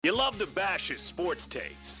You love to bash his sports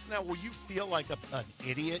takes. Now, will you feel like an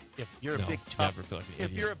idiot if you're No, a big tough? never feel like an if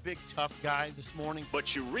idiot. you're a big tough guy this morning,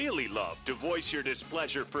 But you really love to voice your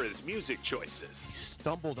displeasure for his music choices. he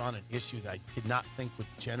stumbled on an issue that I did not think would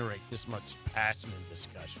generate this much passion and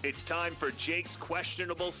discussion. It's time for Jake's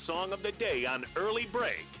questionable song of the day on Early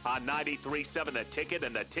Break on 93.7 The Ticket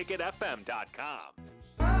and theticketfm.com.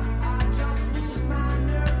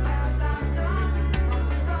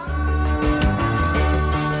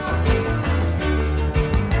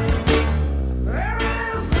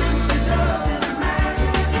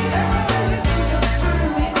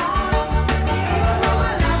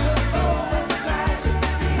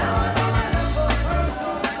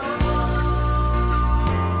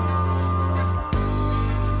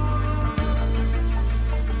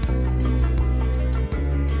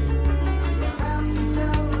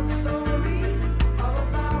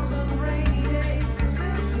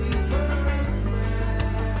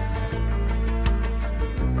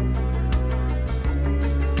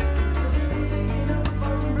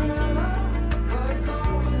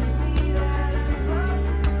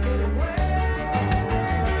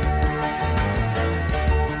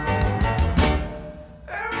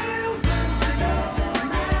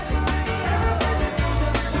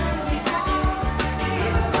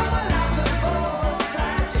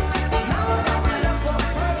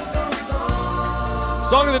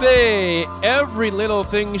 Song of the day, Every Little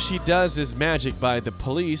Thing She Does Is Magic by The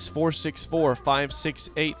Police.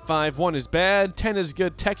 464-56851 is bad, 10 is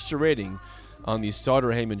good. Text your rating on the Sauter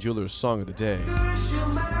Heyman Jewelers Song of the Day.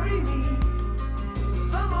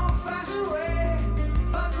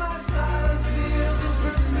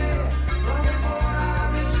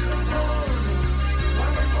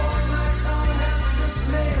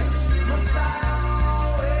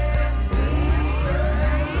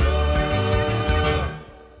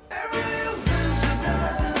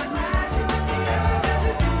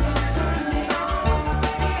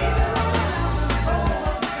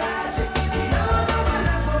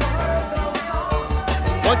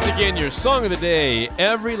 Once again, your song of the day,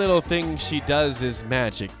 Every Little Thing She Does Is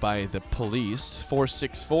Magic by The Police.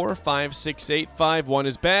 464-56851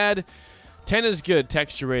 is bad, 10 is good.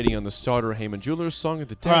 Text your rating on the Sauter Heyman Jewelers Song of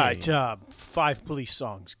the Day. All right, 5 police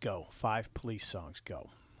songs, go. 5 police songs, go.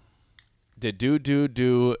 Da do do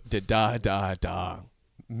do da da da da.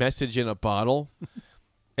 Message in a bottle.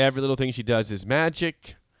 Every Little Thing She Does Is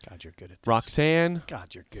Magic. God, you're good at this. Roxanne.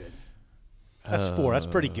 God, you're good. That's 4. That's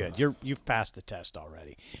pretty good. You've passed the test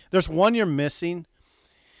already. There's one you're missing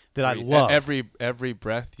that I love. Every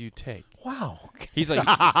breath you take. Wow. He's like,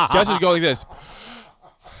 Gus is going like this.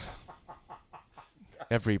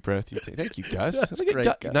 Every breath you take. Thank you, Gus. That's Look great,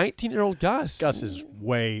 at Gus. 19-year-old Gus. Gus is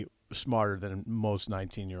way smarter than most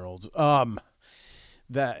 19-year-olds.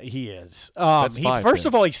 That he is. That's 5, first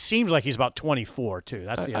then. of all, he seems like he's about 24 too.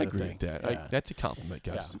 That's the I other agree thing. with that. Yeah. That's a compliment,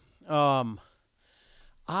 Gus. Yeah.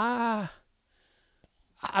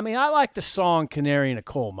 I mean, I like the song "Canary in a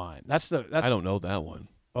Coal Mine." That's. I don't know that one.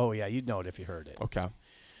 Oh yeah, you'd know it if you heard it. Okay.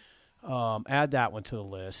 Add that one to the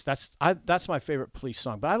list. That's my favorite police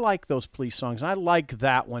song. But I like those police songs. And I like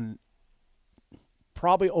that one.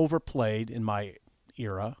 Probably overplayed in my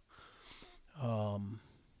era.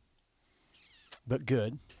 But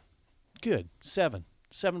good. 7.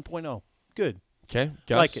 7.0. Good. Okay.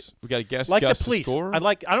 Gus. Like it. We got to guess Like Gus' the police. score.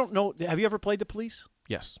 I don't know. Have you ever played the police?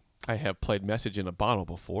 Yes. I have played Message in a Bottle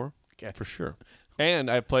before. Okay. For sure.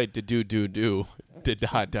 And I played da do do do da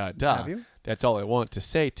da da da. Have you? That's all I want to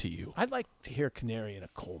say to you. I'd like to hear "Canary in a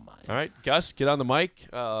Coal Mine." All right, Gus, get on the mic.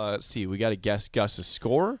 Let's see. We got to guess Gus's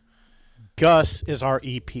score. Gus is our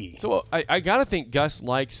EP. So I got to think Gus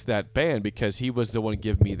likes that band because he was the one to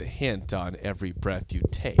give me the hint on Every Breath You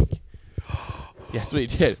Take. Yes, what he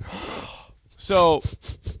did. So,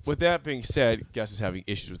 with that being said, Gus is having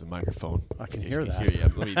issues with the microphone. I can hear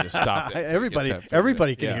that. Let me just stop that. Everybody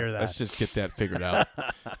can hear that. Let's just get that figured out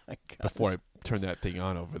before I turn that thing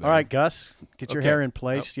on over there. All right, Gus, get your Okay. hair in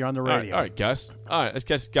place. You're on the radio. All right, Gus. All right, let's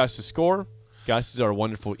guess Gus's score. Gus is our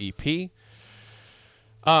wonderful EP.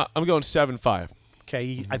 I'm going 7.5.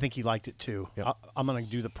 Okay, I think he liked it too. Yep. I'm going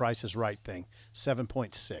to do the Price is Right thing.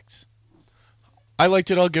 7.6. I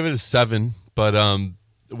liked it. I'll give it a 7. But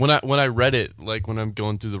when I read it, like when I'm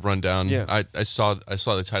going through the rundown, Yeah. I saw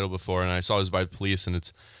the title before, and I saw it was by the Police, and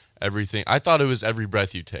it's everything. I thought it was Every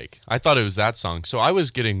Breath You Take. I thought it was that song. So I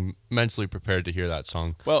was getting mentally prepared to hear that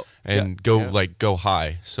song. Well, and go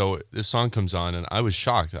high. So this song comes on, and I was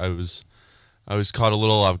shocked. I was caught a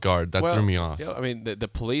little off guard. That threw me off. I mean, the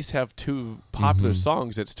Police have 2 popular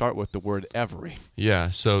songs that start with the word every.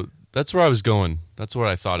 Yeah, so That's where I was going. That's what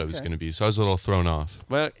I thought it was going to be. So I was a little thrown off.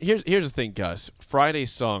 Well, here's the thing, Gus.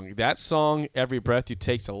 Friday's song, that song, Every Breath You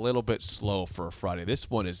Take's a little bit slow for a Friday. This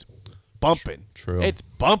one is bumping. True. It's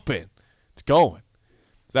bumping. It's going.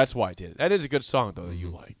 That's why I did it. That is a good song, though, that you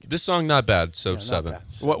like. This song, not bad. So Not 7. bad.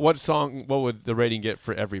 What song, what would the rating get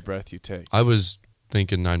for Every Breath You Take? I was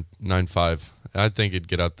thinking 9.5. I think it'd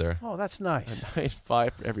get up there. Oh, that's nice.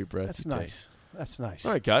 9.5 for Every Breath That's You Take. nice. That's nice.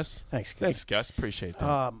 All right, Gus. Thanks, Gus. Thanks, Gus. Appreciate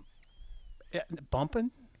that. Yeah,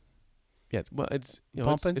 bumping? Yeah, well, it's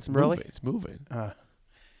Bumping? it's Really? moving. It's moving. Uh,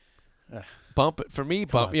 Bump for me.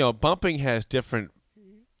 Come on. Bumping has different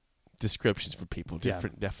descriptions for people, Yeah.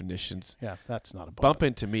 different definitions. Yeah, that's not a bump.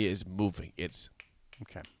 Bumping to me is moving. It's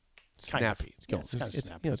Okay. Kind of. snappy. It's Yeah, going. it's kinda it's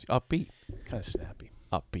snappy. it's upbeat. Kind of snappy.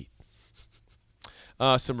 Upbeat.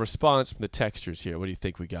 Some response from the texters here. What do you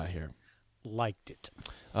think we got here? Liked it.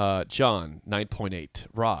 John 9.8.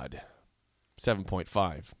 Rod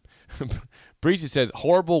 7.5. Breezy says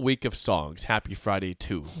horrible week of songs. Happy Friday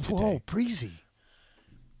too today. Whoa, breezy.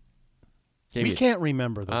 Gave We me a- can't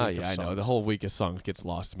remember the week of yeah, I know. songs. The whole week of songs gets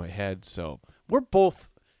lost in my head. So We're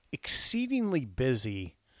both exceedingly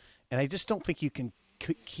busy, and I just don't think you can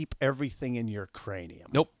keep everything in your cranium.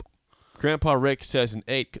 nope. Grandpa Rick says an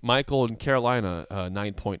 8. Michael in Carolina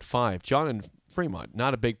 9.5. John in Fremont,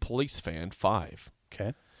 not a big Police fan, 5.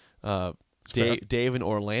 Okay. Dave, Dave in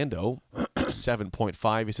Orlando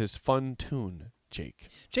 7.5. He says fun tune, Jake.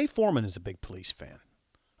 Jay Foreman is a big Police fan.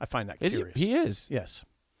 I find that Is curious. he is. Yes.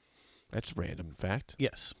 That's random, in fact.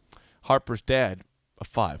 Yes. Harper's dad, a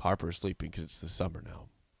 5. Harper's sleeping because it's the summer now.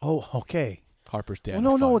 Oh, okay. Harper's dad.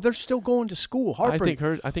 Well, no, a 5. they're still going to school.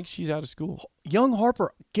 Harper, I think she's out of school. young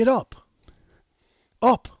Harper, get up.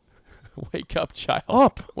 Up. Wake up, child.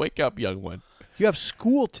 Up. Wake up, young one. You have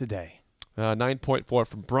school today. 9.4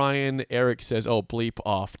 from Brian. Eric says, "Oh, bleep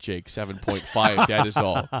off, Jake." 7.5. That is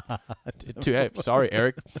all. Sorry,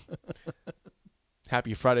 Eric.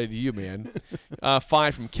 Happy Friday to you, man.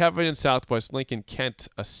 5 from Kevin in Southwest Lincoln. Kent,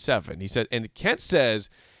 a 7. He said, and Kent says,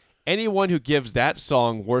 anyone who gives that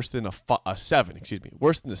song worse than a 7,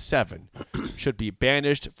 worse than a 7, should be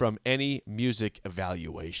banished from any music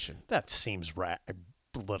evaluation. That seems a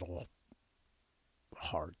little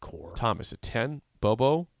hardcore. Thomas, a 10.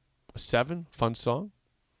 Bobo, a 7. Fun song.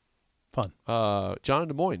 Fun. John in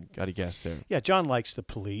Des Moines, got a guess there. Yeah, John likes the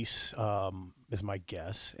Police, is my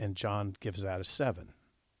guess, and John gives that a 7.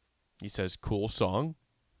 He says, cool song,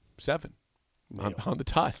 7. Nailed On the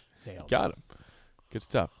dot. Nailed Got him. Good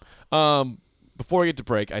stuff. Before we get to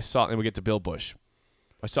break, and we get to Bill Bush.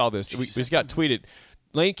 I saw this. We just got tweeted.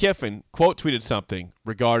 Lane Kiffin quote tweeted something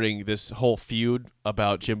regarding this whole feud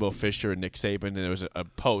about Jimbo Fisher and Nick Saban, and there was a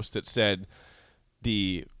post that said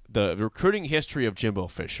the recruiting history of Jimbo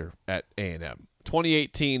Fisher at A&M.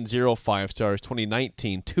 2018, 0 5 stars.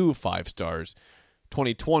 2019, 2 5 stars.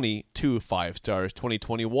 2020, 2 5 stars.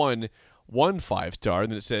 2021, 1 5 star.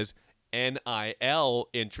 And then it says NIL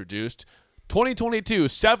introduced. 2022,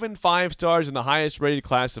 7 5 stars in the highest rated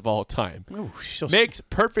class of all time. Ooh, so Makes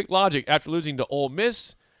perfect logic after losing to Ole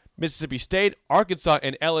Miss, Mississippi State, Arkansas,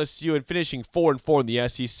 and LSU, and finishing 4-4 in the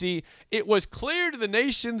SEC. It was clear to the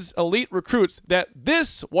nation's elite recruits that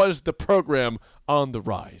this was the program on the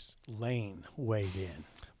rise. Lane weighed in.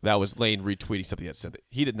 That was Lane retweeting something that said that.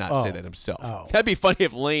 He did not say that himself. Oh. That'd be funny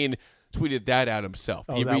if Lane tweeted that out himself.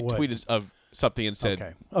 Oh, He that would. retweeted of something and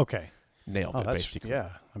said, Okay. nailed Oh, it, that's basically. yeah.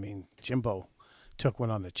 I mean, Jimbo took one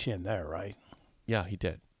on the chin there, right? Yeah, he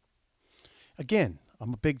did. Again,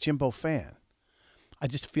 I'm a big Jimbo fan. I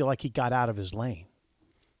just feel like he got out of his lane.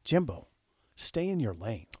 Jimbo, stay in your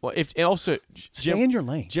lane. Well, and also, Stay in your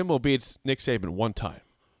lane. Jimbo beats Nick Saban one time.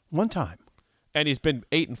 One time. And he's been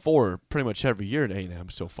 8-4 pretty much every year at A&M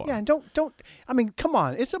so far. Yeah, and don't. I mean, come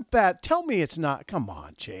on. It's a bad. Tell me it's not. Come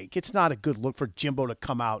on, Jake. It's not a good look for Jimbo to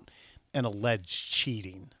come out and allege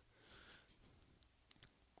cheating.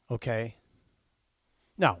 Okay.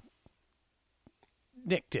 Now,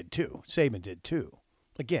 Nick did too. Saban did too.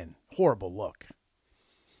 Again, horrible look.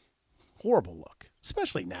 Horrible look,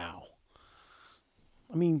 especially now.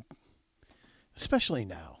 I mean, especially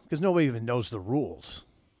now, because nobody even knows the rules.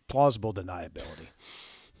 Plausible deniability.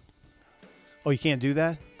 Oh, you can't do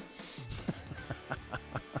that?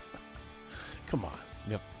 Come on.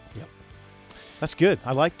 Yep. That's good.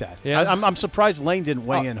 I like that. Yeah. I'm surprised Lane didn't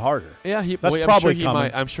weigh in harder. Yeah, That's I'm probably sure he coming.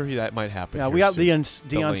 might. I'm sure that might happen. Yeah, here we got soon.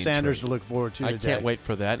 Deion Lane Sanders trade. to look forward to I today. can't wait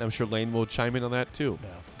for that. I'm sure Lane will chime in on that too. Yeah.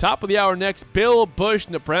 Top of the hour next. Bill Bush,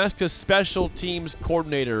 Nebraska special teams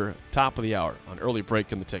coordinator. Top of the hour on Early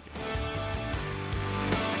Break in the Ticket.